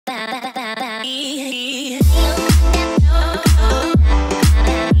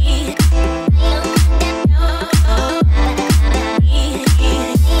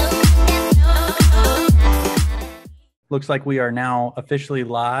Looks like we are now officially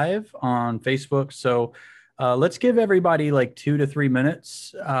live on Facebook. So let's give everybody like 2 to 3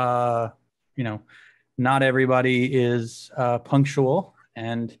 minutes. Not everybody is punctual.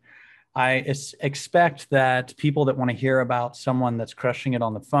 And expect that people that want to hear about someone that's crushing it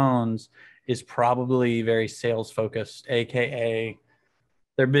on the phones is probably very sales focused, AKA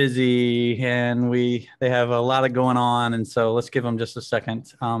they're busy and they have a lot of going on. And so let's give them just a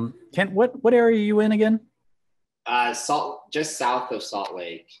second. Kent, what area are you in again? Just south of Salt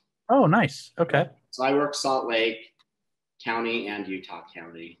Lake. Oh, nice. Okay. So I work Salt Lake County and Utah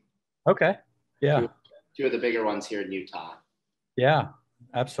County. Okay. Yeah. Two of the bigger ones here in Utah. Yeah,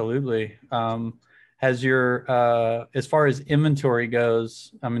 absolutely. Has your, as far as inventory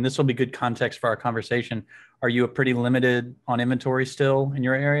goes, I mean, this will be good context for our conversation. Are you pretty limited on inventory still in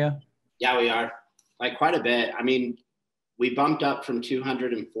your area? Yeah, we are. Like quite a bit. I mean, we bumped up from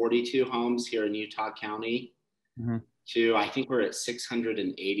 242 homes here in Utah County to, I think we're at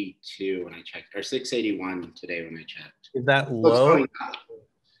 682 when I checked, or 681 today when I checked. Is that low?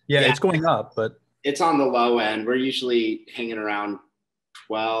 Yeah, it's going up, but it's on the low end. We're usually hanging around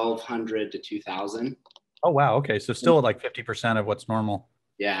 1,200 to 2,000. Oh, wow. Okay. So still at like 50% of what's normal.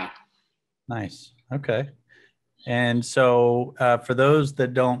 Yeah. Nice. Okay. And so for those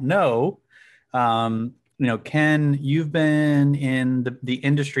that don't know, Ken, you've been in the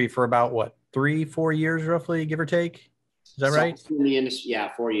industry for about what, 3-4 years roughly, give or take? Is that right? In the industry,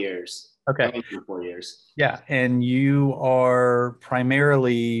 yeah, 4 years. Okay. 4 years. Yeah. And you are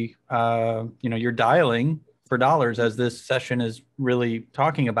primarily, you're dialing for dollars, as this session is really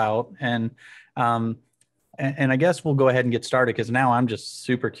talking about. And I guess we'll go ahead and get started, because now I'm just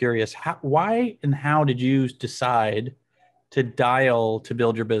super curious. Why and how did you decide to dial to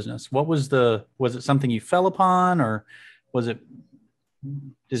build your business? Was it something you fell upon, or is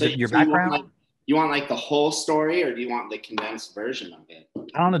it your background? You want like the whole story, or do you want the condensed version of it?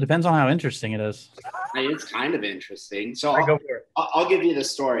 I don't know. It depends on how interesting it is. It's kind of interesting. So go for it. I'll give you the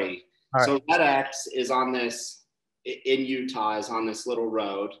story. All so RedX is in Utah, is on this little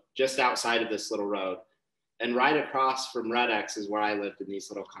road, just outside of this little road. And right across from RedX is where I lived, in these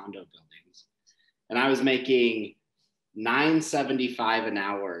little condo buildings. And I was making $9.75 an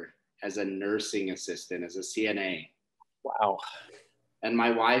hour as a nursing assistant, as a CNA. Wow. And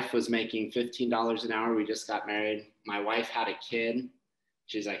my wife was making $15 an hour. We just got married. My wife had a kid.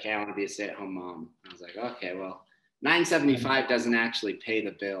 She's like, hey, I want to be a stay-at-home mom. I was like, okay, well, $9.75 doesn't actually pay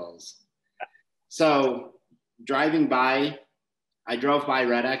the bills. So driving by, I drove by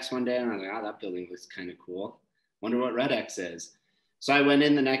RedX one day and I was like, oh, that building looks kind of cool. Wonder what RedX is. So I went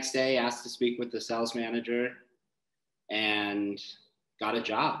in the next day, asked to speak with the sales manager, and got a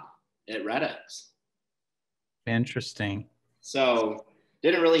job at RedX. Interesting. So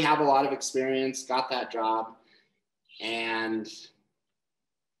didn't really have a lot of experience, got that job, and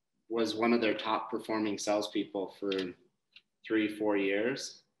was one of their top performing salespeople for 3-4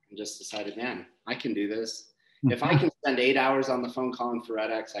 years, and just decided, man, I can do this. If I can spend 8 hours on the phone calling for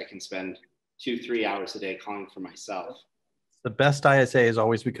RedX, I can spend 2-3 hours a day calling for myself. The best ISAs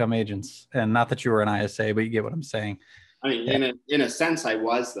always become agents. And not that you were an ISA, but you get what I'm saying. I mean, in a sense, I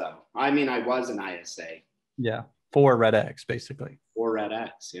was, though. I mean, I was an ISA. Yeah. For RedX, basically. For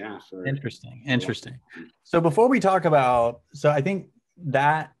RedX, yeah. Interesting. So before we talk about, I think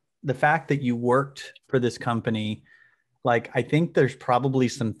that the fact that you worked for this company, like, I think there's probably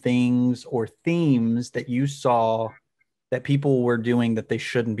some things or themes that you saw that people were doing that they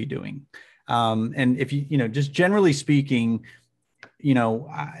shouldn't be doing. And if just generally speaking,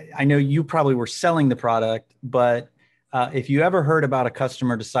 I know you probably were selling the product, but if you ever heard about a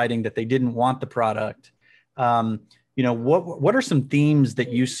customer deciding that they didn't want the product, what are some themes that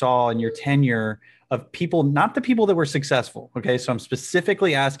you saw in your tenure of people, not the people that were successful? Okay. So I'm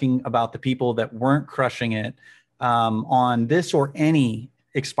specifically asking about the people that weren't crushing it on this or any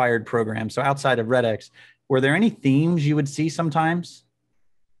expired program. So outside of RedX, were there any themes you would see sometimes?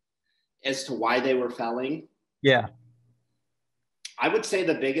 As to why they were failing? Yeah. I would say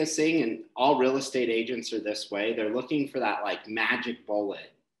the biggest thing, and all real estate agents are this way, they're looking for that like magic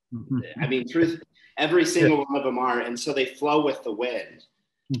bullet. I mean, every single one of them are. And so they flow with the wind.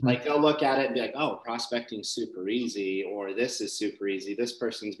 Like they'll look at it and be like, oh, prospecting's super easy, or this is super easy. This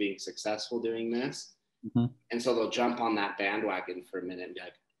person's being successful doing this. And so they'll jump on that bandwagon for a minute and be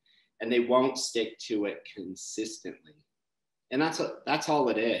like, and they won't stick to it consistently. And that's all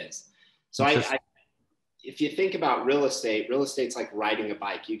it is. So if you think about real estate's like riding a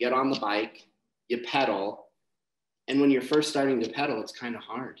bike. You get on the bike, you pedal, and when you're first starting to pedal, it's kind of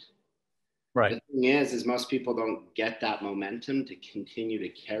hard. Right. The thing is most people don't get that momentum to continue to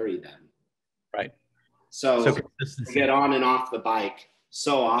carry them. Right. So So they get on and off the bike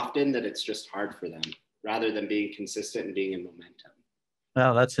so often that it's just hard for them rather than being consistent and being in momentum.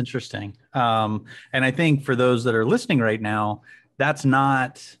 Oh, that's interesting. And I think for those that are listening right now, that's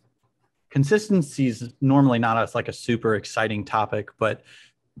not consistency is normally not like a super exciting topic, but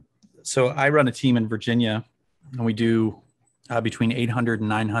so I run a team in Virginia and we do between 800 and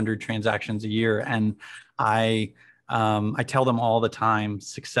 900 transactions a year. And I tell them all the time,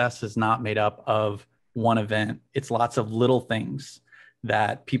 success is not made up of one event. It's lots of little things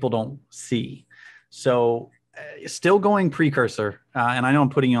that people don't see. So still going precursor, and I know I'm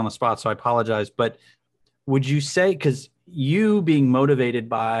putting you on the spot, so I apologize, but would you say, because you being motivated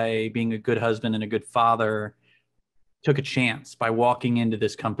by being a good husband and a good father took a chance by walking into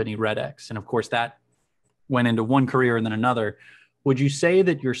this company, RedX. And of course, that went into one career and then another. Would you say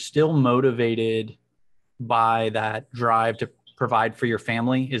that you're still motivated by that drive to provide for your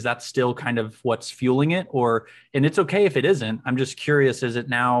family? Is that still kind of what's fueling it? Or, and it's okay if it isn't. I'm just curious, has it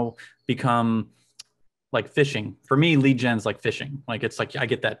now become like fishing? For me, lead gen's like fishing. Like it's like I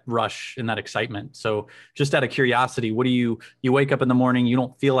get that rush and that excitement. So just out of curiosity, what do you wake up in the morning, you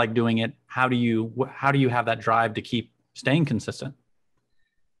don't feel like doing it. How do you have that drive to keep staying consistent?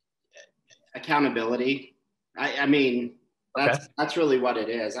 Accountability. I mean, that's really what it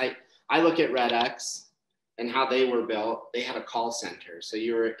is. I look at RedX and how they were built. They had a call center. So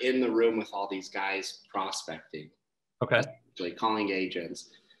you were in the room with all these guys prospecting. Okay. Actually calling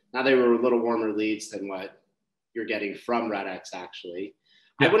agents. Now they were a little warmer leads than what you're getting from RedX actually.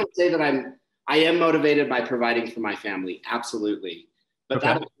 Yeah. I wouldn't say that I am motivated by providing for my family. Absolutely. But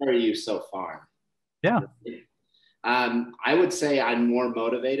that'll carry you so far. Yeah. I would say I'm more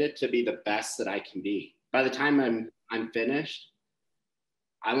motivated to be the best that I can be. By the time I'm finished,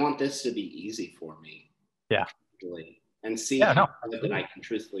 I want this to be easy for me. Yeah. And see how that I can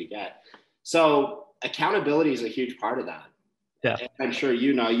truthfully get. So accountability is a huge part of that. Yeah. And I'm sure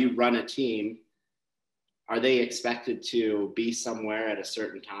you run a team. Are they expected to be somewhere at a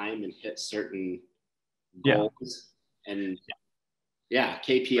certain time and hit certain goals and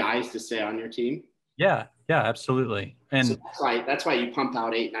KPIs to stay on your team? Yeah, absolutely. And so that's why you pump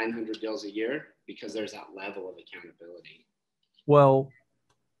out 800-900 deals a year, because there's that level of accountability. Well,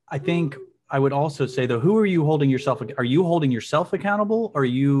 I think I would also say though, who are you holding yourself? Are you holding yourself accountable? Or are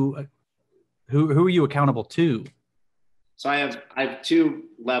you, who are you accountable to? So I have two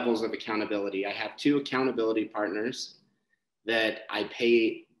levels of accountability. I have two accountability partners that I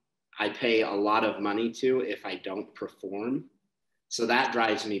pay a lot of money to if I don't perform. So that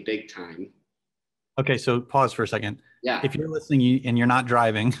drives me big time. Okay, so pause for a second. Yeah. If you're listening and you're not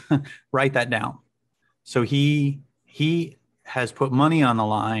driving, write that down. So he has put money on the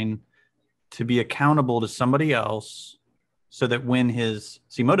line to be accountable to somebody else, so that when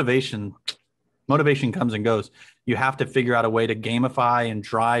motivation comes and goes. You have to figure out a way to gamify and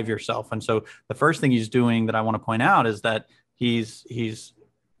drive yourself. And so the first thing he's doing that I want to point out is that he's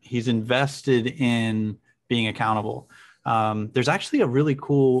invested in being accountable. There's actually a really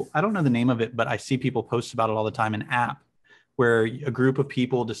cool, I don't know the name of it, but I see people post about it all the time, an app where a group of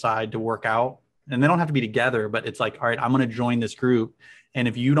people decide to work out, and they don't have to be together, but it's like, all right, I'm going to join this group. And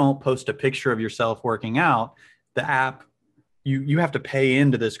if you don't post a picture of yourself working out, the app, you have to pay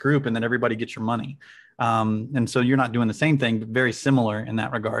into this group, and then everybody gets your money. And so you're not doing the same thing, but very similar in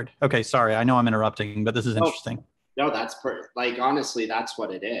that regard. Okay. Sorry. I know I'm interrupting, but this is interesting. No, that's honestly, that's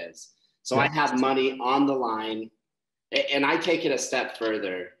what it is. So I have money on the line, and I take it a step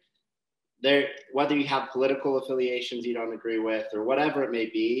further. Whether you have political affiliations you don't agree with, or whatever it may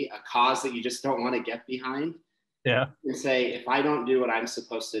be, a cause that you just don't want to get behind. Yeah. And say, if I don't do what I'm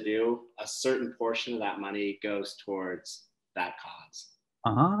supposed to do, a certain portion of that money goes towards that cause.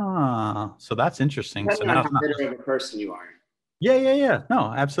 So that's interesting. Depending on how bitter of a person you are. Yeah.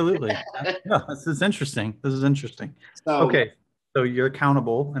 No, absolutely. Yeah, this is interesting. So, okay. So you're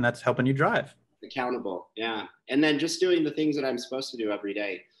accountable, and that's helping you drive. Accountable. Yeah. And then just doing the things that I'm supposed to do every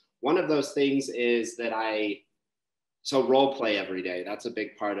day. One of those things is that role play every day. That's a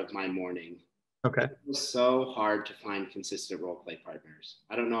big part of my morning. Okay. It's so hard to find consistent role play partners.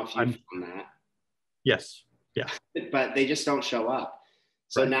 I don't know if you've found that. Yes. Yeah. But they just don't show up.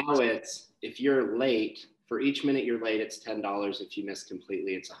 So now it's, if you're late, for each minute you're late, it's $10. If you miss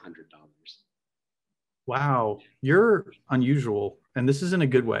completely, it's $100. Wow. You're unusual. And this is in a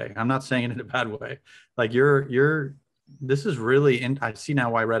good way. I'm not saying it in a bad way. Like this is really, and I see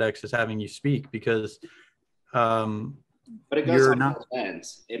now why RedX is having you speak, because but it goes on both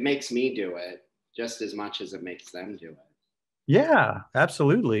ends. It makes me do it just as much as it makes them do it. Yeah,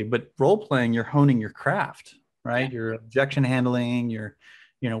 absolutely. But role playing, you're honing your craft, right? You're objection handling, you're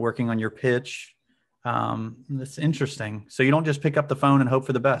working on your pitch. That's interesting. So you don't just pick up the phone and hope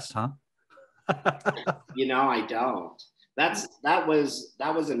for the best, huh? I don't. That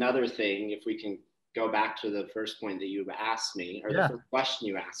was another thing. If we can go back to the first point that you asked me, or the first question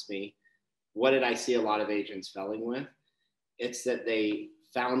you asked me, what did I see a lot of agents failing with? It's that they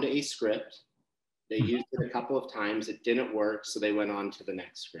found a script, they used it a couple of times, it didn't work, so they went on to the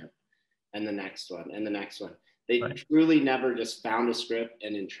next script and the next one and the next one. They truly never just found a script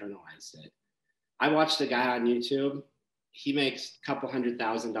and internalized it. I watched a guy on YouTube. He makes a couple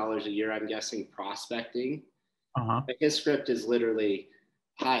 $100,000 a year, I'm guessing, prospecting. But his script is literally,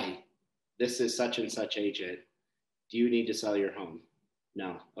 hi, this is such and such agent. Do you need to sell your home?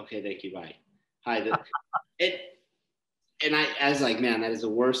 No. Okay, thank you, bye. Hi. And I was like, man, that is the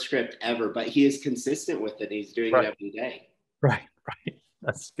worst script ever. But he is consistent with it. He's doing it every day. Right.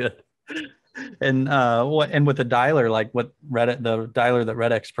 That's good. And and with the dialer, like the dialer that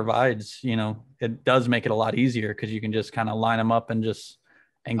RedX provides, it does make it a lot easier because you can just kind of line them up and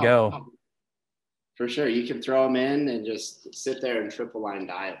go. For sure. You can throw them in and just sit there and triple line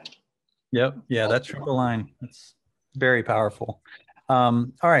dial. Yep. Yeah, that triple line. That's very powerful.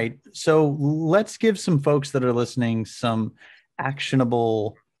 All right. So let's give some folks that are listening some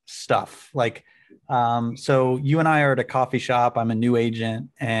actionable stuff. Like, so you and I are at a coffee shop. I'm a new agent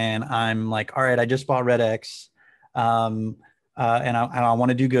and I'm like, all right, I just bought RedX. And I want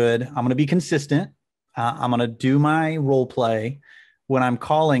to do good. I'm going to be consistent. I'm going to do my role play. When I'm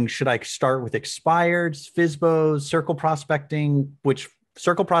calling, should I start with expireds, FSBOs, circle prospecting, which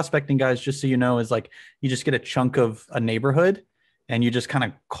circle prospecting, guys, just so you know, is like, you just get a chunk of a neighborhood and you just kind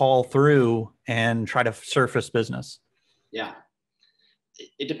of call through and try to surface business. Yeah.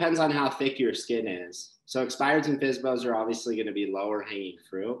 It depends on how thick your skin is. So expireds and FSBOs are obviously going to be lower hanging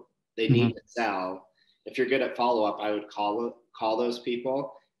fruit. They need to sell. If you're good at follow-up, I would call those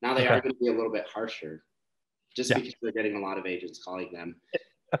people. Now they are going to be a little bit harsher just because they're getting a lot of agents calling them.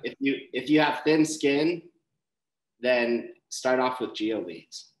 If you have thin skin, then start off with geo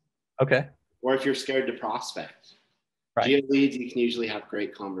leads. Okay. Or if you're scared to prospect. Geo leads you can usually have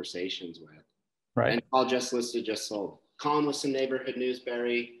great conversations with. Right. And call just listed, just sold. Call them with some neighborhood news,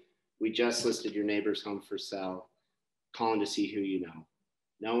 Barry. We just listed your neighbor's home for sale. Calling to see who you know.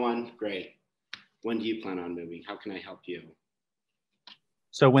 No one? Great. When do you plan on moving? How can I help you?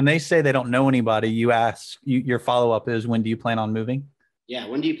 So when they say they don't know anybody, you ask, your follow-up is, when do you plan on moving? Yeah,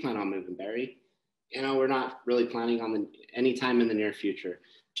 when do you plan on moving, Barry? We're not really planning on any time in the near future.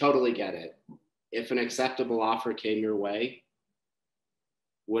 Totally get it. If an acceptable offer came your way,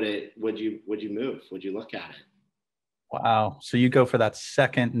 would you move? Would you look at it? Wow. So you go for that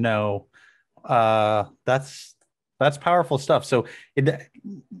second no. That's powerful stuff. So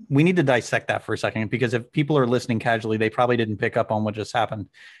we need to dissect that for a second, because if people are listening casually, they probably didn't pick up on what just happened.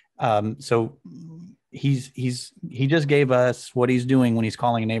 So he just gave us what he's doing when he's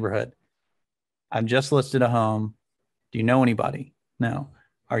calling a neighborhood. I've just listed a home. Do you know anybody? No.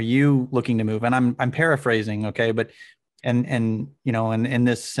 Are you looking to move? And I'm paraphrasing, okay, but and in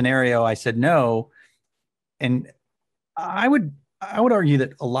this scenario, I said no, and I would argue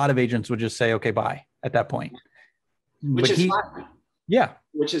that a lot of agents would just say, okay, bye at that point. Which is fine. Yeah.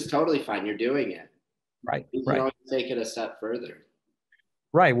 Which is totally fine. You're doing it. Right. You can always take it a step further.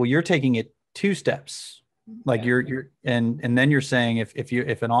 Right. Well, you're taking it 2 steps. Like you're and then you're saying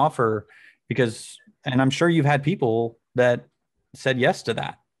if an offer, because, and I'm sure you've had people that said yes to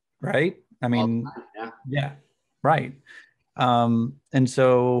that, right? I mean, yeah. Right. And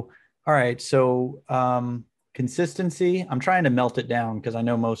so, all right. So, consistency, I'm trying to melt it down because I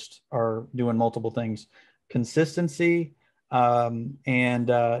know most are doing multiple things. Consistency. And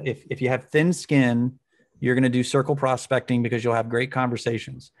if you have thin skin, you're going to do circle prospecting because you'll have great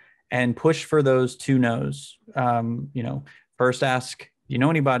conversations, and push for those 2 no's. First ask, do you know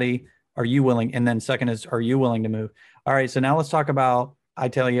anybody? Are you willing? And then second is, are you willing to move? All right. So now let's talk about, I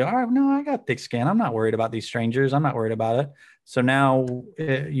tell you, all right, no, I got thick skin. I'm not worried about these strangers. I'm not worried about it. So now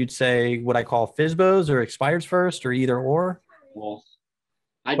you'd say, would I call FSBOs or expireds first, or either or? Both.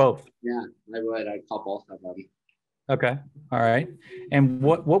 Both. Yeah, I would. I'd call both of them. Okay. All right. And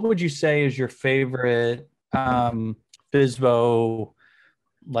what would you say is your favorite FSBO?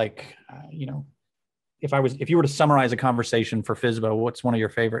 Like, if you were to summarize a conversation for FSBO, what's one of your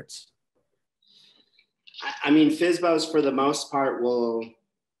favorites? I mean, FSBOs for the most part will,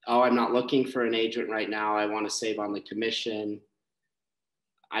 I'm not looking for an agent right now. I want to save on the commission.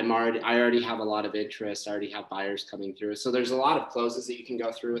 I already have a lot of interest. I already have buyers coming through. So there's a lot of closes that you can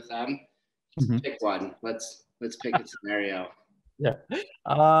go through with them. Pick one. Let's pick a scenario. Yeah.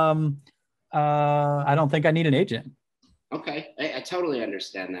 I don't think I need an agent. Okay. I totally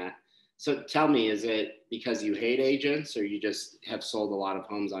understand that. So tell me, is it because you hate agents or you just have sold a lot of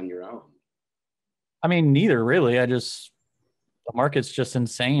homes on your own? I mean, neither really. The market's just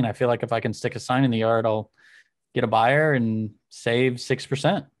insane. I feel like if I can stick a sign in the yard, I'll get a buyer and save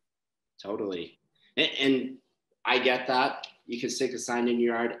 6%. Totally. And I get that. You could stick a sign in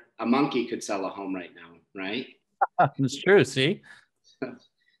your yard. A monkey could sell a home right now, right? It's true. See?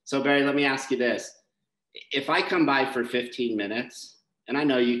 So Barry, let me ask you this. If I come by for 15 minutes, and I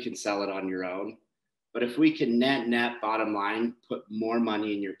know you can sell it on your own, but if we can net bottom line, put more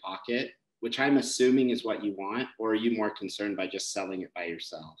money in your pocket, which I'm assuming is what you want, or are you more concerned by just selling it by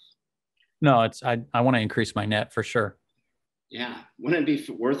yourself? No, I want to increase my net for sure. Yeah. Wouldn't it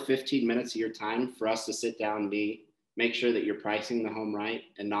be worth 15 minutes of your time for us to sit down and make sure that you're pricing the home right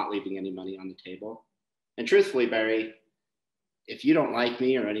and not leaving any money on the table? And truthfully, Barry, if you don't like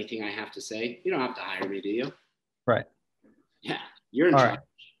me or anything I have to say, you don't have to hire me, do you? Right. Yeah. You're in All charge.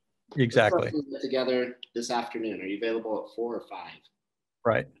 Right. Exactly. Let's get together this afternoon. Are you available at 4 or 5?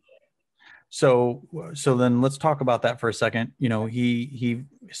 Right. So then let's talk about that for a second. You know, he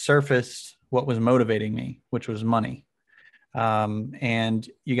surfaced what was motivating me, which was money. And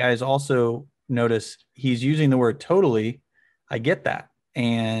you guys also notice he's using the word totally. I get that.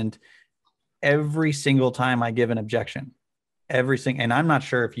 And every single time I give an objection, and I'm not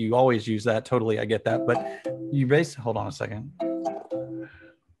sure if you always use that totally, I get that, but you basically, hold on a second.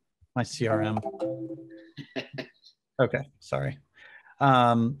 My CRM. Okay. Sorry.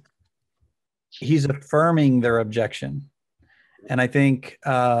 He's affirming their objection. And I think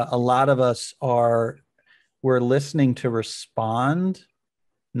a lot of us we're listening to respond,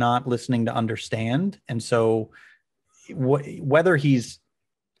 not listening to understand. And so whether he's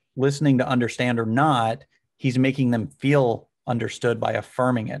listening to understand or not, he's making them feel understood by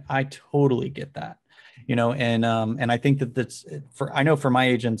affirming it. I totally get that, you know, and I think I know for my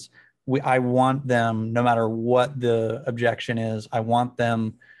agents, I want them, no matter what the objection is, I want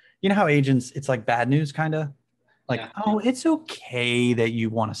them, you know how agents, it's like bad news kind of. Like, yeah. Oh, it's okay that you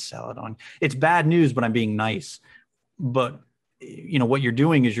want to sell it on. It's bad news, but I'm being nice. But you know what you're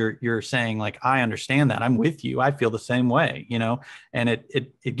doing is you're saying like, I understand that. I'm with you. I feel the same way. You know, and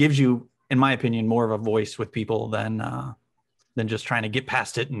it gives you, in my opinion, more of a voice with people than just trying to get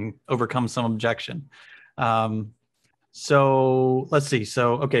past it and overcome some objection. So let's see.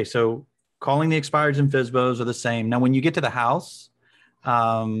 So calling the expireds and FSBOs are the same. Now, when you get to the house,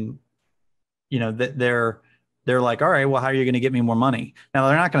 you know that they're like, all right, well, how are you going to get me more money? Now,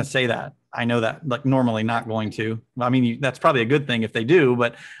 they're not going to say that. I know that, like, normally not going to. I mean, that's probably a good thing if they do,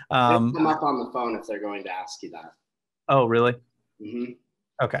 but they'll come up on the phone if they're going to ask you that. Oh, really? Mm-hmm.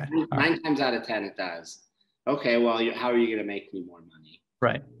 Okay. Nine times out of 10, it does. Okay, well, how are you going to make me more money?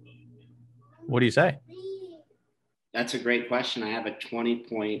 Right. What do you say? That's a great question. I have a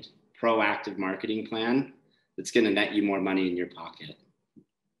 20-point proactive marketing plan that's going to net you more money in your pocket.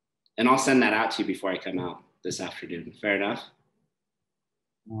 And I'll send that out to you before I come out this afternoon. Fair enough?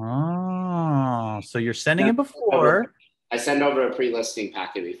 Oh, so you're sending it before. I send over a pre-listing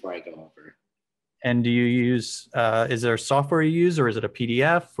packet before I go over. And do you use, is there software you use, or is it a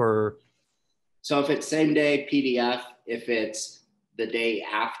PDF or? So if it's same day PDF, if it's the day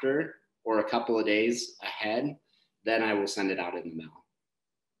after or a couple of days ahead, then I will send it out in the mail.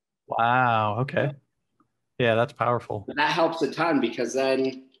 Wow. Okay. Yeah, that's powerful. But that helps a ton because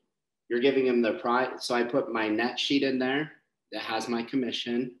then you're giving them the price. So I put my net sheet in there that has my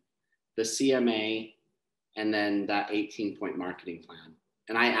commission, the CMA, and then that 18-point marketing plan.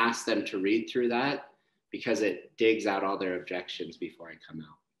 And I ask them to read through that because it digs out all their objections before I come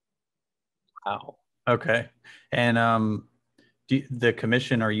out. Wow. Okay. And the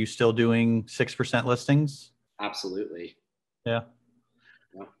commission, are you still doing 6% listings? Absolutely. Yeah.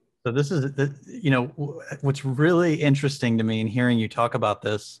 So this is, you know, what's really interesting to me in hearing you talk about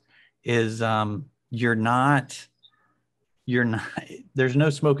this is you're not, there's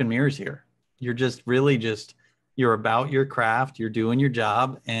no smoke and mirrors here. You're just really you're about your craft, you're doing your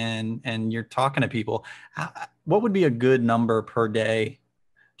job, and you're talking to people. What would be a good number per day?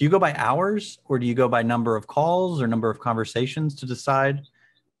 Do you go by hours, or do you go by number of calls or number of conversations to decide?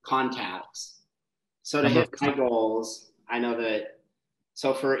 Contacts. So to hit my goals, I know that,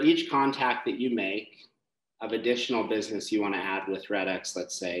 so for each contact that you make of additional business you want to add with RedX,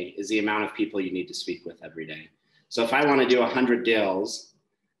 let's say, is the amount of people you need to speak with every day. So if I want to do 100 deals,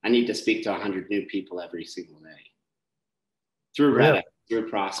 I need to speak to 100 new people every single day through RedX, through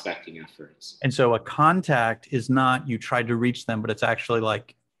prospecting efforts. And so a contact is not you tried to reach them, but it's actually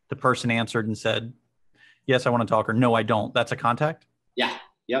like the person answered and said, yes, I want to talk, or no, I don't. That's a contact? Yeah.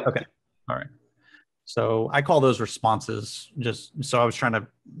 Yep. Okay. All right. So I call those responses. Just so I was trying to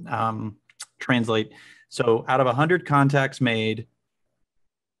translate. So out of 100 contacts made,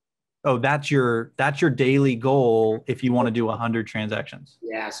 oh, that's your daily goal if you want to do 100 transactions.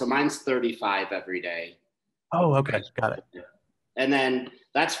 Yeah, so mine's 35 every day. Oh, okay, got it. And then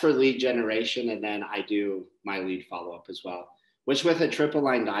that's for lead generation, and then I do my lead follow-up as well, which with a triple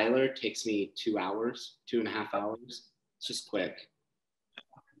line dialer takes me 2 hours, 2.5 hours. It's just quick.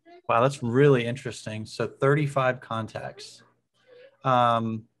 Wow, that's really interesting. So 35 contacts.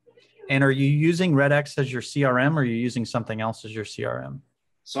 And are you using RedX as your CRM, or are you using something else as your CRM?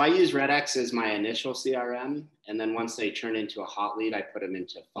 So I use RedX as my initial CRM, and then once they turn into a hot lead, I put them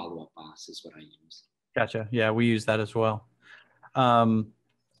into follow-up boss is what I use. Gotcha. Yeah, we use that as well. Are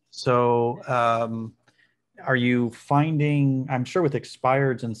you finding, I'm sure with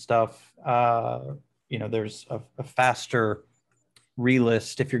expireds and stuff, there's a faster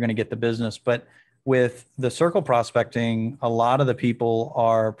relist if you're going to get the business, but with the circle prospecting, a lot of the people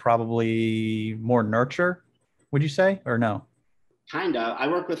are probably more nurture, would you say, or no? Kind of. I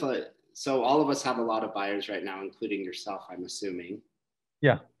work with so all of us have a lot of buyers right now, including yourself, I'm assuming.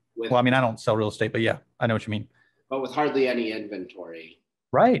 Yeah. Well, I mean, I don't sell real estate, but yeah, I know what you mean. But with hardly any inventory.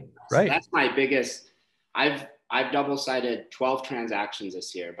 Right. So that's my biggest. I've double-sided 12 transactions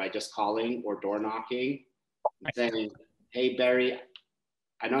this year by just calling or door knocking and saying, hey, Barry,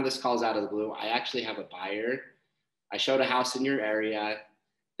 I know this call's out of the blue. I actually have a buyer. I showed a house in your area.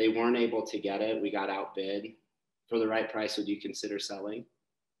 They weren't able to get it. We got outbid. For the right price, would you consider selling?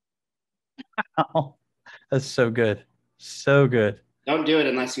 Oh, that's so good. So good. Don't do it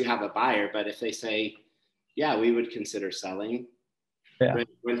unless you have a buyer. But if they say, yeah, we would consider selling, yeah.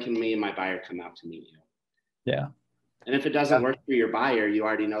 When can me and my buyer come out to meet you? Yeah. And if it doesn't work for your buyer, you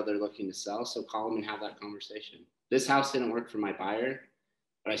already know they're looking to sell. So call them and have that conversation. This house didn't work for my buyer,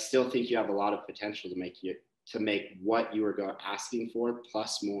 but I still think you have a lot of potential to make what you were asking for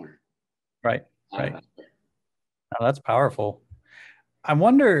plus more. Right. Right. Oh, that's powerful. I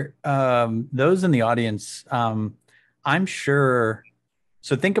wonder, those in the audience, I'm sure.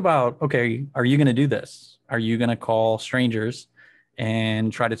 So think about, okay, are you going to do this? Are you going to call strangers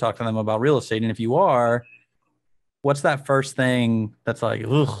and try to talk to them about real estate? And if you are, what's that first thing that's like,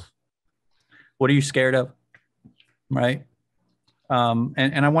 ugh, what are you scared of? Right.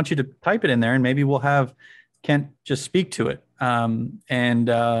 And I want you to type it in there, and maybe we'll have Kent just speak to it.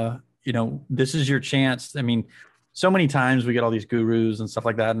 This is your chance. I mean, so many times we get all these gurus and stuff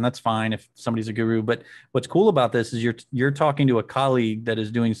like that, and that's fine if somebody's a guru. But what's cool about this is you're talking to a colleague that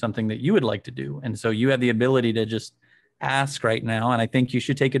is doing something that you would like to do, and so you have the ability to just ask right now, and I think you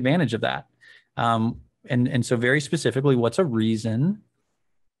should take advantage of that. And so very specifically, what's a reason,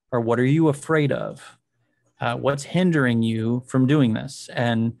 or what are you afraid of? What's hindering you from doing this?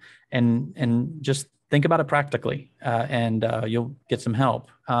 And just think about it practically, and you'll get some help.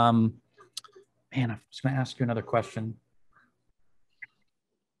 Man, I'm just going to ask you another question.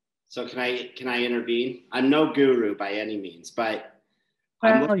 So can I intervene? I'm no guru by any means, but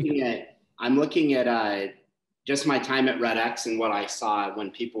I'm looking at just my time at RedX and what I saw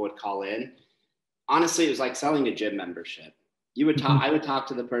when people would call in. Honestly, it was like selling a gym membership. I would talk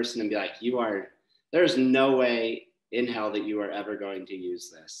to the person and be like, there's no way in hell that you are ever going to use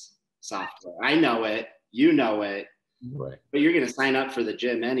this software. I know it, you know it, right, but you're going to sign up for the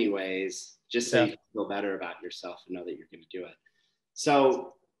gym anyways, just so you can feel better about yourself and know that you're going to do it.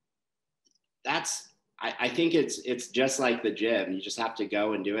 So I think it's just like the gym. You just have to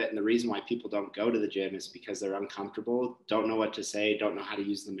go and do it. And the reason why people don't go to the gym is because they're uncomfortable, don't know what to say, don't know how to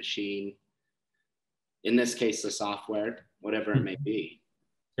use the machine. In this case, the software, whatever it may be.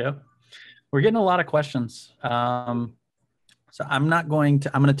 Yeah. We're getting a lot of questions. So I'm going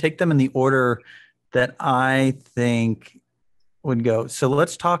to take them in the order that I think would go. So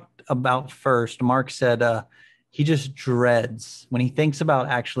let's talk about first. Mark said he just dreads when he thinks about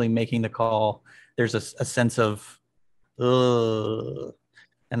actually making the call. There's a sense of, and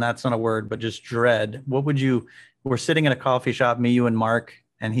that's not a word, but just dread. We're sitting in a coffee shop, me, you, and Mark,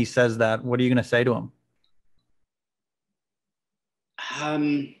 and he says that. What are you going to say to him?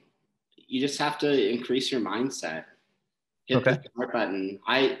 You just have to increase your mindset. Hit the start button.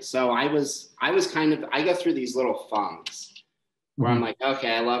 I go through these little funks where I'm like,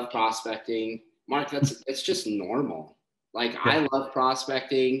 okay, I love prospecting. Mark, it's just normal. Like, I love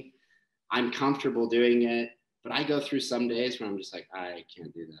prospecting. I'm comfortable doing it, but I go through some days where I'm just like, I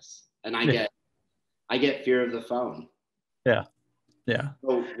can't do this. And I get fear of the phone. Yeah. Yeah.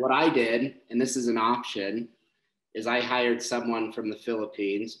 So what I did, and this is an option, is I hired someone from the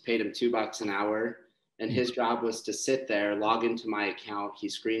Philippines, paid him $2 an hour, And his job was to sit there, log into my account. He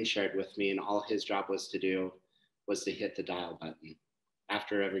screen shared with me, and all his job was to do was to hit the dial button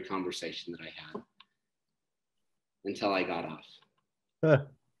after every conversation that I had until I got off.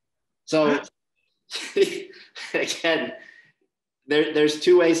 So again, there's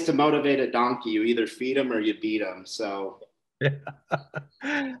two ways to motivate a donkey. You either feed him or you beat him. So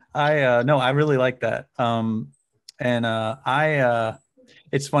I really like that.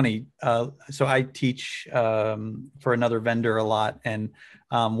 It's funny. So I teach for another vendor a lot, and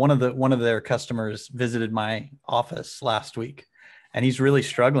one of their customers visited my office last week, and he's really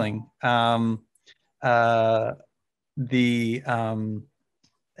struggling. And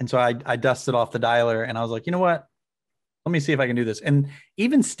so I dusted off the dialer, and I was like, you know what? Let me see if I can do this. And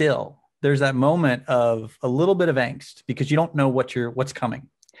even still, there's that moment of a little bit of angst because you don't know what's coming.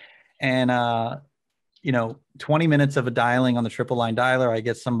 And 20 minutes of a dialing on the triple line dialer, I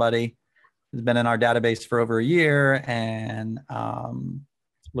get somebody who's been in our database for over a year and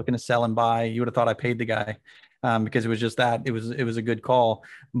looking to sell and buy. You would have thought I paid the guy because it was just that. It was a good call.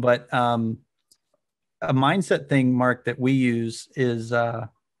 But a mindset thing, Mark, that we use is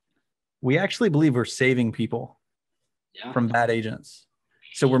we actually believe we're saving people from bad agents.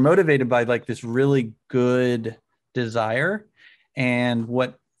 So we're motivated by like this really good desire. And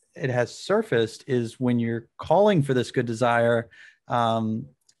what it has surfaced is when you're calling for this good desire,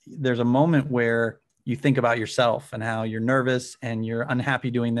 there's a moment where you think about yourself and how you're nervous and you're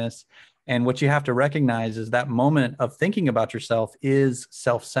unhappy doing this. And what you have to recognize is that moment of thinking about yourself is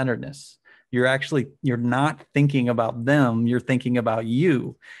self-centeredness. You're not thinking about them, you're thinking about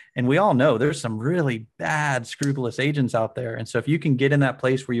you. And we all know there's some really bad, scrupulous agents out there. And so if you can get in that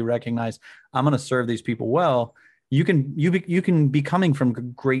place where you recognize, I'm going to serve these people well, you can be coming from a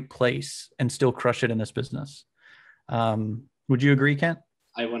great place and still crush it in this business. Would you agree, Kent?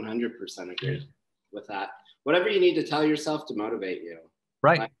 I 100% agree with that. Whatever you need to tell yourself to motivate you.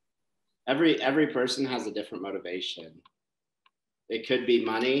 Right. Like every person has a different motivation. It could be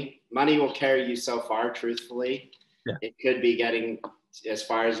money. Money will carry you so far, truthfully. Yeah. It could be getting as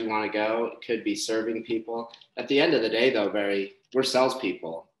far as you want to go. It could be serving people. At the end of the day, though, we're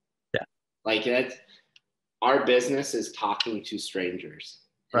salespeople. Yeah. Like our business is talking to strangers.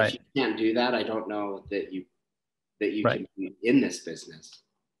 And right. If you can't do that, I don't know that you right. can be in this business.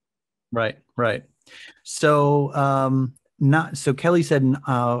 Right. So so Kelly said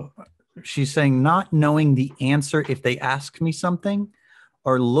she's saying not knowing the answer if they ask me something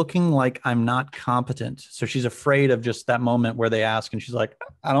or looking like I'm not competent. So she's afraid of just that moment where they ask and she's like,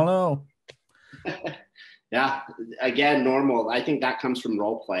 I don't know. Yeah. Again, normal. I think that comes from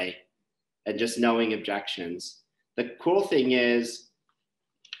role play and just knowing objections. The cool thing is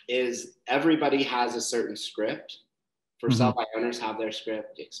everybody has a certain script. For sell by owners have their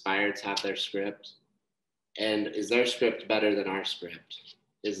script, expireds have their script. And is their script better than our script?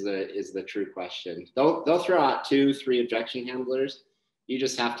 Is the true question. They'll throw out 2-3 objection handlers. You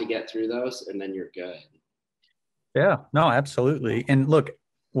just have to get through those and then you're good. Yeah, no, absolutely. And look,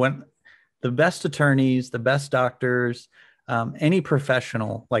 when the best attorneys, the best doctors, any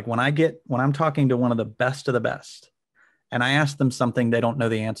professional, like when I'm talking to one of the best and I ask them something they don't know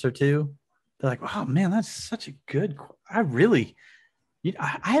the answer to, they're like, oh man, that's such a good, I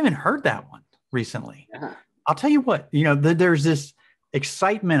haven't heard that one recently. Yeah. I'll tell you what, there's this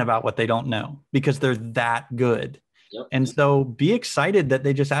excitement about what they don't know because they're that good. Yep. And so be excited that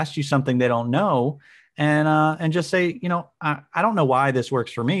they just asked you something they don't know and just say, I don't know why this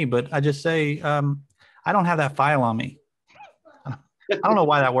works for me, but I just say, I don't have that file on me. I don't know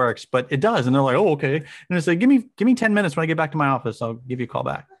why that works, but it does. And they're like, oh, okay. And I say, give me 10 minutes when I get back to my office. I'll give you a call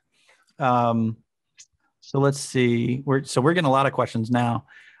back. So let's see. We're getting a lot of questions now.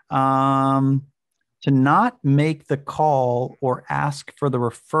 To not make the call or ask for the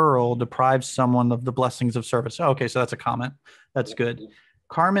referral deprives someone of the blessings of service. Oh, okay, so that's a comment. That's good.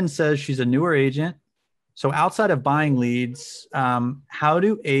 Carmen says she's a newer agent. So outside of buying leads, how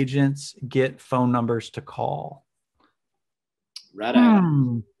do agents get phone numbers to call?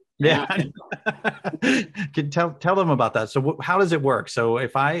 RedX. Yeah. Tell them about that. So how does it work? So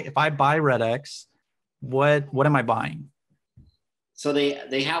if I buy RedX, what am I buying? So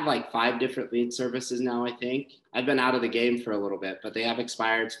they have like 5 different lead services now, I think. I've been out of the game for a little bit, but they have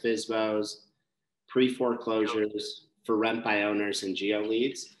expireds, FSBOs, pre-foreclosures for rent by owners and geo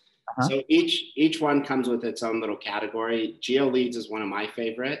leads. So each one comes with its own little category. Geo leads is one of my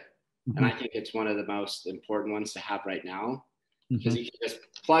favorite. And I think it's one of the most important ones to have right now because you can just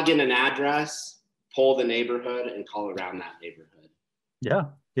plug in an address, pull the neighborhood and call around that neighborhood. Yeah.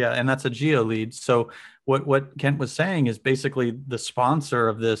 Yeah, and that's a geo lead. So what Kent was saying is basically the sponsor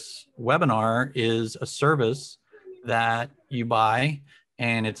of this webinar is a service that you buy,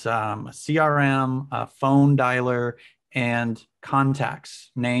 and it's a CRM, a phone dialer, and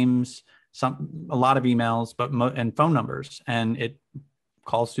contacts, names, a lot of emails, and phone numbers, and it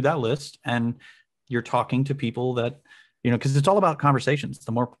calls through that list, and you're talking to people that, because it's all about conversations.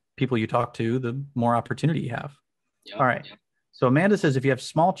 The more people you talk to, the more opportunity you have. Yep. All right. So Amanda says, if you have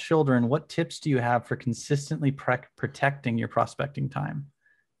small children, what tips do you have for consistently protecting your prospecting time?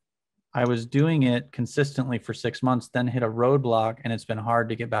 I was doing it consistently for 6 months, then hit a roadblock, and it's been hard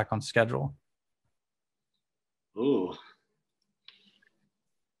to get back on schedule. Ooh.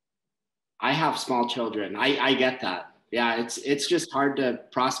 I have small children. I get that. Yeah, it's just hard to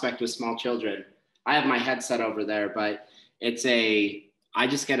prospect with small children. I have my headset over there, but I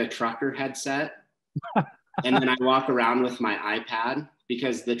just get a trucker headset. And then I walk around with my iPad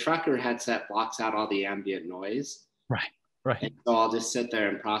because the trucker headset blocks out all the ambient noise. Right. And so I'll just sit there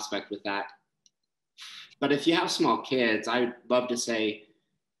and prospect with that. But if you have small kids, I'd love to say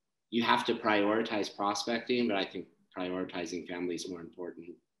you have to prioritize prospecting, but I think prioritizing family is more important.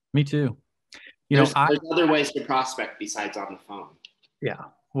 Me too. There's other ways to prospect besides on the phone. Yeah.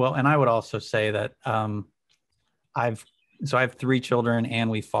 Well, and I would also say that I have 3 children, and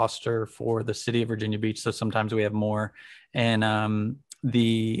we foster for the city of Virginia Beach. So sometimes we have more. And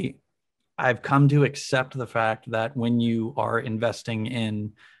I've come to accept the fact that when you are investing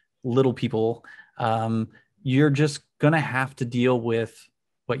in little people, you're just going to have to deal with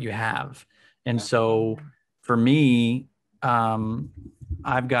what you have. And so for me,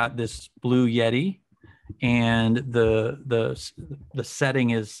 I've got this Blue Yeti, and the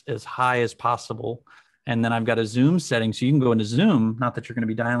setting is as high as possible. And then I've got a Zoom setting, so you can go into Zoom, not that you're going to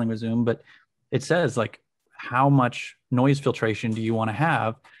be dialing with Zoom, but it says like, how much noise filtration do you want to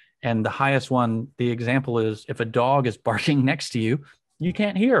have? And the highest one, the example is if a dog is barking next to you, you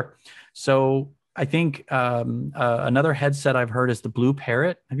can't hear. So I think another headset I've heard is the Blue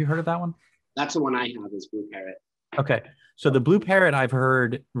Parrot. Have you heard of that one? That's the one I have, is Blue Parrot. Okay. So the Blue Parrot, I've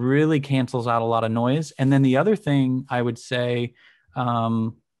heard, really cancels out a lot of noise. And then the other thing I would say,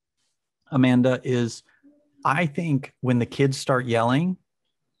 Amanda, is I think when the kids start yelling,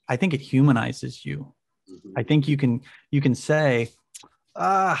 I think it humanizes you. Mm-hmm. I think you can say,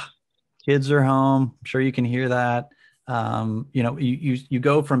 kids are home. I'm sure you can hear that. You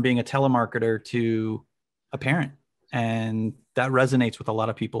go from being a telemarketer to a parent, and that resonates with a lot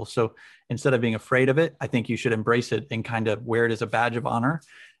of people. So instead of being afraid of it, I think you should embrace it and kind of wear it as a badge of honor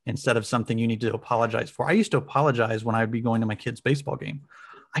instead of something you need to apologize for. I used to apologize when I'd be going to my kid's baseball game.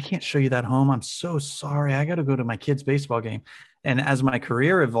 I can't show you that home. I'm so sorry. I got to go to my kid's baseball game. And as my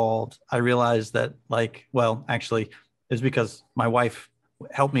career evolved, I realized that actually it's because my wife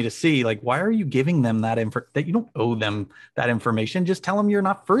helped me to see, like, why are you giving them that that you don't owe them that information? Just tell them you're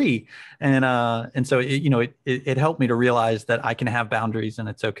not free. And so it helped me to realize that I can have boundaries, and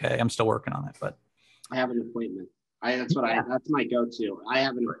it's okay. I'm still working on it, but I have an appointment. That's my go-to. I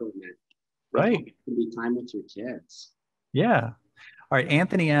have an appointment. Right. It can be time with your kids. Yeah. All right.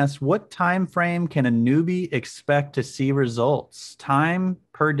 Anthony asks, what time frame can a newbie expect to see results? Time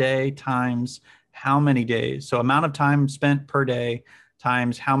per day times how many days? So amount of time spent per day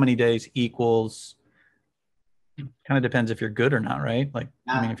times how many days equals, kind of depends if you're good or not, right? Like,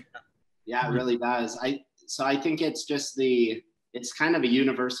 it really does. I think it's just it's kind of a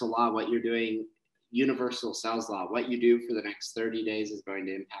universal law, what you're doing, universal sales law. What you do for the next 30 days is going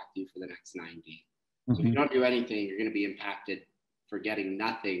to impact you for the next 90. So if you don't do anything, you're going to be impacted for getting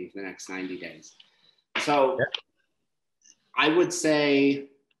nothing for the next 90 days. So I would say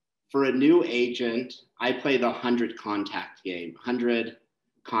for a new agent, I play the 100 contact game, 100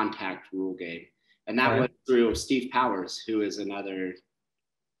 contact rule game. And that went through Steve Powers, who is another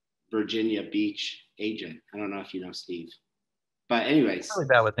Virginia Beach agent. I don't know if you know Steve. But anyways. I'm really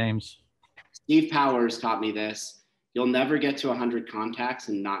bad with names. Steve Powers taught me this. You'll never get to 100 contacts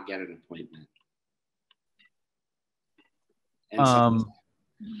and not get an appointment. And so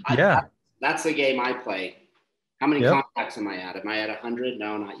that's the game I play. How many contacts am I at? Am I at 100?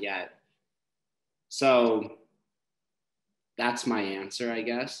 No, not yet. So that's my answer, I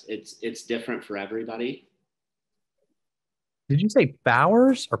guess. It's different for everybody. Did you say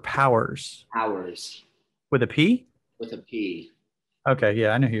Bowers or Powers? Powers. With a P? With a P. Okay,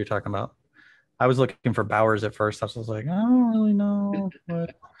 yeah, I know who you're talking about. I was looking for Bowers at first. I was like, I don't really know.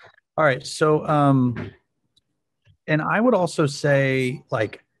 But... All right, so and I would also say,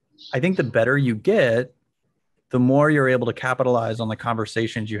 like, I think the better you get, the more you're able to capitalize on the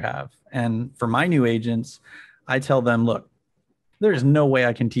conversations you have. And for my new agents, I tell them, look, there's no way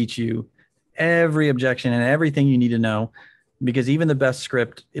I can teach you every objection and everything you need to know, because even the best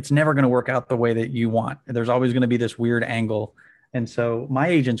script, it's never going to work out the way that you want. There's always going to be this weird angle. And so my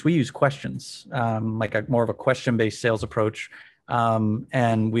agents, we use questions, like a more of a question-based sales approach.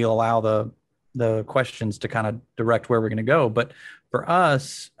 And we allow the questions to kind of direct where we're going to go. But for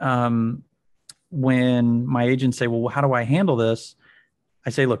us, when my agents say, well, how do I handle this? I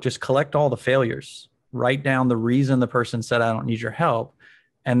say, look, just collect all the failures, write down the reason the person said, I don't need your help,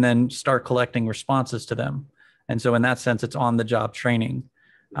 and then start collecting responses to them. And so in that sense, it's on the job training.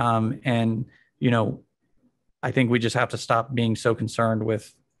 And, I think we just have to stop being so concerned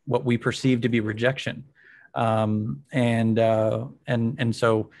with what we perceive to be rejection. And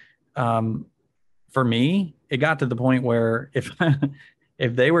so for me, it got to the point where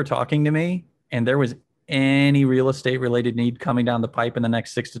if they were talking to me and there was any real estate related need coming down the pipe in the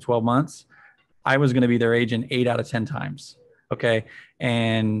next 6 to 12 months, I was going to be their agent 8 out of 10 times. Okay.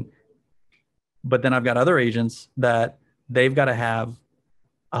 But then I've got other agents that they've got to have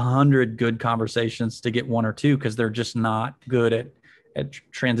 100 good conversations to get 1 or 2, because they're just not good at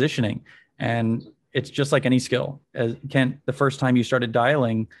transitioning. And it's just like any skill. Kent, the first time you started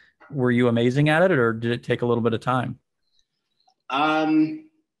dialing, were you amazing at it, or did it take a little bit of time? The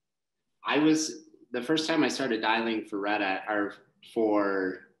first time I started dialing for RedX, or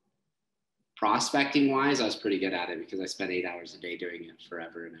for prospecting wise, I was pretty good at it because I spent 8 hours a day doing it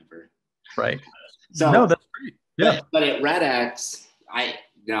forever and ever. Right. So no, that's great. Yeah. But at RedX,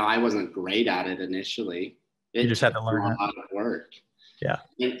 I wasn't great at it initially. You just had to learn a lot of work. Yeah.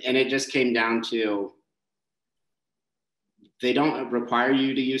 And it just came down to, they don't require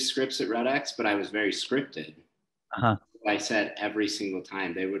you to use scripts at RedX, but I was very scripted. Uh-huh. I said every single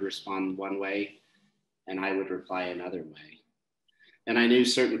time they would respond one way and I would reply another way. And I knew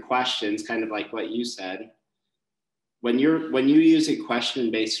certain questions, kind of like what you said. When you use a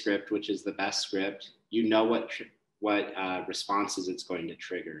question-based script, which is the best script, you know what responses it's going to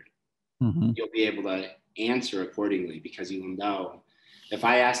trigger. Mm-hmm. You'll be able to answer accordingly, because you will know, if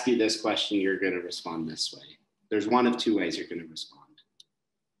I ask you this question, you're going to respond this way. There's one of 2 ways you're going to respond.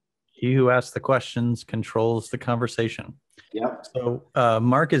 He who asks the questions controls the conversation. Yep. So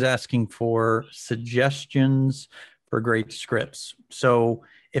Mark is asking for suggestions for great scripts. So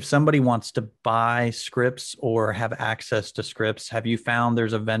if somebody wants to buy scripts or have access to scripts, have you found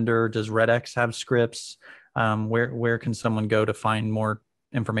there's a vendor? Does RedX have scripts? Where can someone go to find more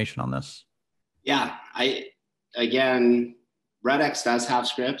information on this? Yeah, RedX does have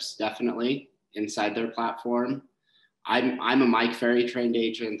scripts, definitely, inside their platform. I'm a Mike Ferry trained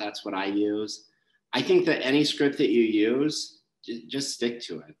agent. That's what I use. I think that any script that you use, just stick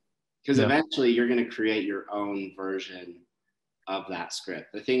to it, because eventually you're going to create your own version of that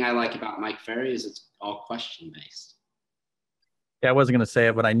script. The thing I like about Mike Ferry is it's all question based. Yeah, I wasn't going to say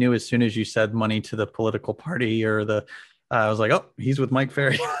it, but I knew as soon as you said money to the political party or I was like, oh, he's with Mike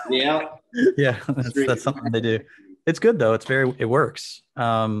Ferry. Yeah. Yeah, that's something they do. It's good though. It works.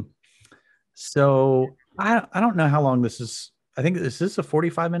 So I don't know how long this is. I think this is a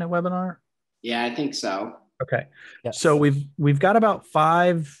 45-minute webinar. Yeah, I think so. Okay. Yes. So we've got about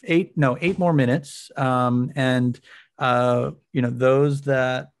 8 more minutes. Those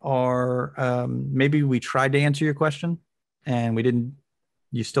that are, maybe we tried to answer your question and we didn't,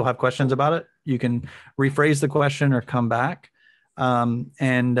 you still have questions about it. You can rephrase the question or come back. For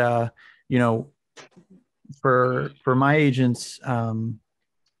my agents,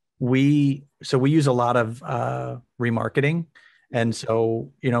 we use a lot of remarketing. And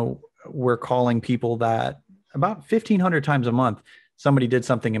so, we're calling people that about 1,500 times a month, somebody did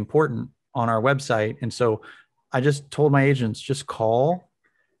something important on our website. And so I just told my agents, just call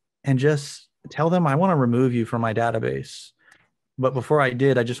and just tell them, I want to remove you from my database. But before I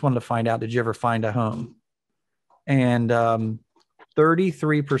did, I just wanted to find out, did you ever find a home? And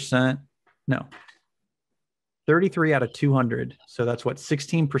 33 out of 200. So that's what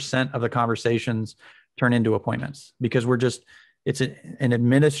 16% of the conversations turn into appointments, because it's an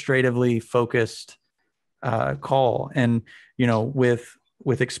administratively focused call. And,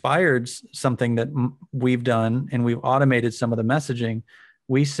 with expireds, something that we've done and we've automated some of the messaging,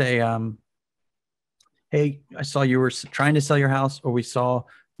 we say, hey, I saw you were trying to sell your house, or we saw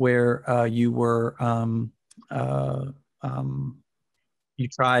where you were, you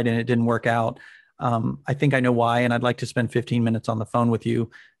tried and it didn't work out. I think I know why, and I'd like to spend 15 minutes on the phone with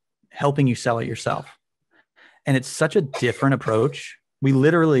you, helping you sell it yourself. And it's such a different approach. We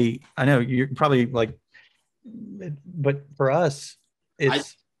literally, I know you're probably like, but for us,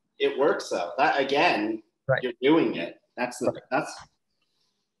 it works though. That again, right. You're doing it.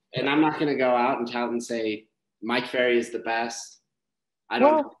 And I'm not going to go out and tout and say Mike Ferry is the best. I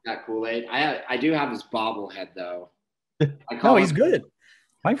don't drink that Kool-Aid. I do have his bobblehead though. No, he's good.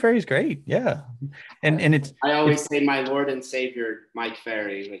 Mike Ferry's great. Yeah. And it's, I always say my Lord and Savior, Mike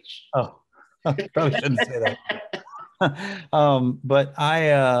Ferry, which. Oh, probably shouldn't say that. But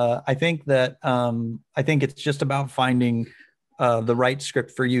I think that, I think it's just about finding, the right script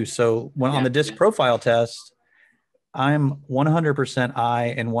for you. So when on the disc profile test, I'm 100% I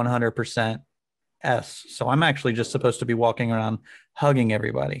and 100% S. So I'm actually just supposed to be walking around hugging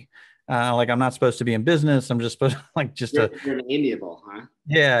everybody. Like I'm not supposed to be in business. I'm just supposed to like you're an amiable, huh?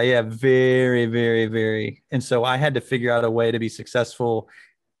 Yeah, very, very, very. And so I had to figure out a way to be successful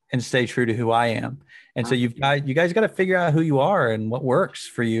and stay true to who I am. And so you guys got to figure out who you are and what works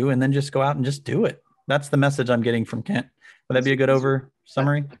for you, and then just go out and just do it. That's the message I'm getting from Kent. Would that be a good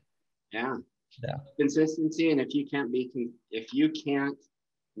summary? Yeah. Consistency, and if you can't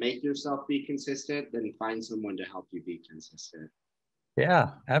make yourself be consistent, then find someone to help you be consistent. Yeah,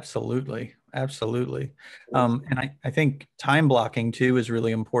 absolutely. Absolutely. And I think time blocking too is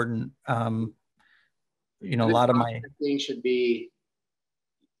really important. A lot of my things should be,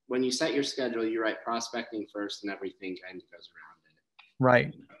 when you set your schedule, you write prospecting first and everything kind of goes around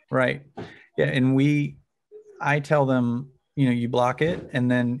it. Right. Yeah. And I tell them, you block it.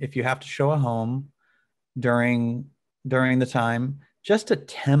 And then if you have to show a home during the time, just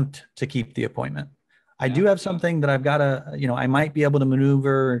attempt to keep the appointment. I do have something that I've got to, I might be able to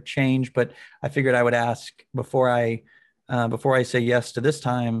maneuver or change, but I figured I would ask before I say yes to this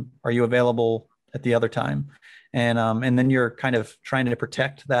time, are you available at the other time? And then you're kind of trying to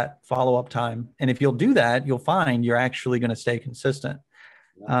protect that follow-up time. And if you'll do that, you'll find you're actually going to stay consistent.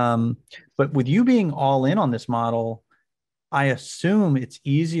 But with you being all in on this model, I assume it's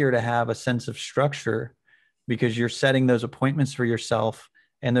easier to have a sense of structure because you're setting those appointments for yourself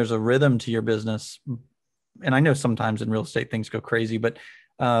and there's a rhythm to your business. And I know sometimes in real estate things go crazy, but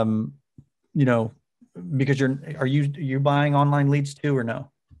because are you buying online leads too or no?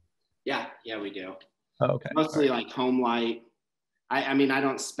 Yeah, we do. Oh, okay. Mostly like home light. I mean, I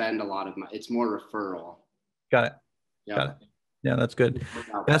don't spend a lot of money. It's more referral. Got it. Yeah, that's good.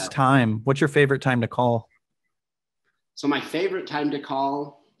 Best time. What's your favorite time to call? So my favorite time to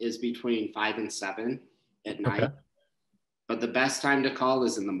call is between 5 and 7 at night. Okay. But the best time to call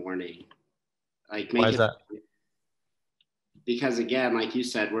is in the morning. Why is that? Because again, like you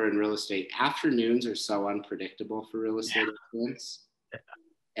said, we're in real estate. Afternoons are so unpredictable for real estate agents. Yeah.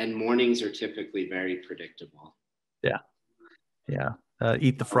 And mornings are typically very predictable. Yeah.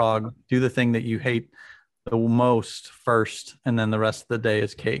 Eat the frog. Do the thing that you hate the most first, and then the rest of the day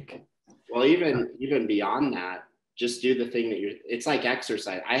is cake. Well, even beyond that, just do the thing that it's like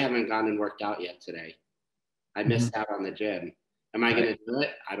exercise. I haven't gone and worked out yet today. I missed out on the gym. Am I going to do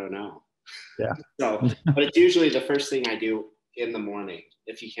it? I don't know. Yeah. So, but it's usually the first thing I do in the morning,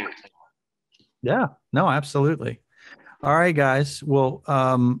 if you can't tell. Yeah, no, absolutely. All right, guys. Well,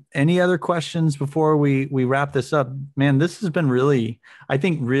 any other questions before we wrap this up? Man, this has been really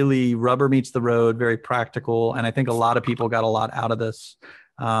rubber meets the road, very practical. And I think a lot of people got a lot out of this.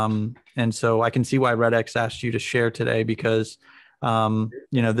 And so I can see why RedX asked you to share today, because,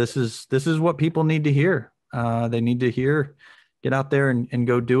 this is what people need to hear. They need to hear, get out there and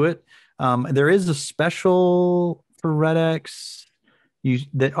go do it. There is a special for RedX.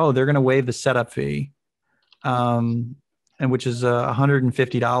 They're going to waive the setup fee. And which is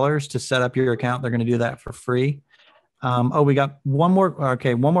 $150 to set up your account. They're going to do that for free. We got one more.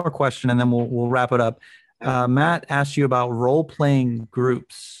 Okay, one more question, and then we'll wrap it up. Matt asked you about role-playing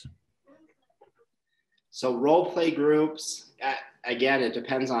groups. So role-play groups, again, it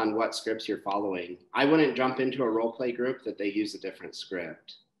depends on what scripts you're following. I wouldn't jump into a role-play group that they use a different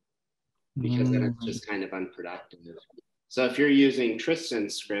script, because then it's just kind of unproductive. So if you're using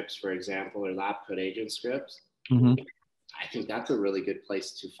Tristan's scripts, for example, or LabCoatAgents scripts, I think that's a really good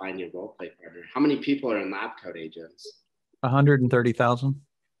place to find your role play partner. How many people are in LabCoatAgents? 130,000.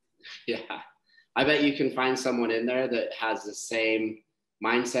 Yeah. I bet you can find someone in there that has the same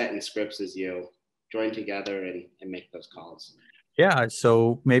mindset and scripts as you. Join together and make those calls. Yeah.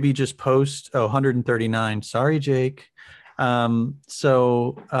 So maybe just post 139. Sorry, Jake.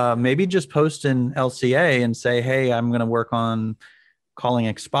 Maybe just post in LCA and say, hey, I'm going to work on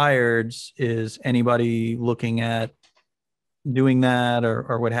calling expireds. Is anybody looking at doing that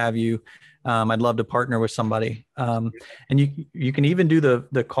or what have you? I'd love to partner with somebody. And you can even do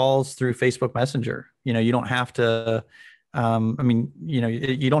the calls through Facebook Messenger. You don't have to,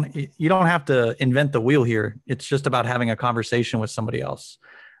 you don't have to invent the wheel here. It's just about having a conversation with somebody else.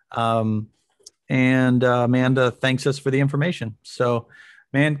 And Amanda thanks us for the information. So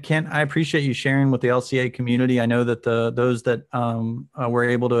Man, Kent, I appreciate you sharing with the LCA community. I know that those that were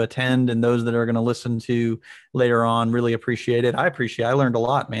able to attend and those that are going to listen to later on really appreciate it. I learned a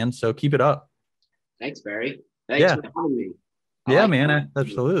lot, man. So keep it up. Thanks, Barry. Thanks for having me. Yeah, man.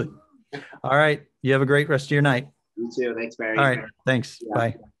 Absolutely. All right. You have a great rest of your night. You too. Thanks, Barry. All right. Thanks.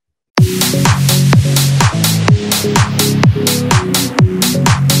 Yeah. Bye.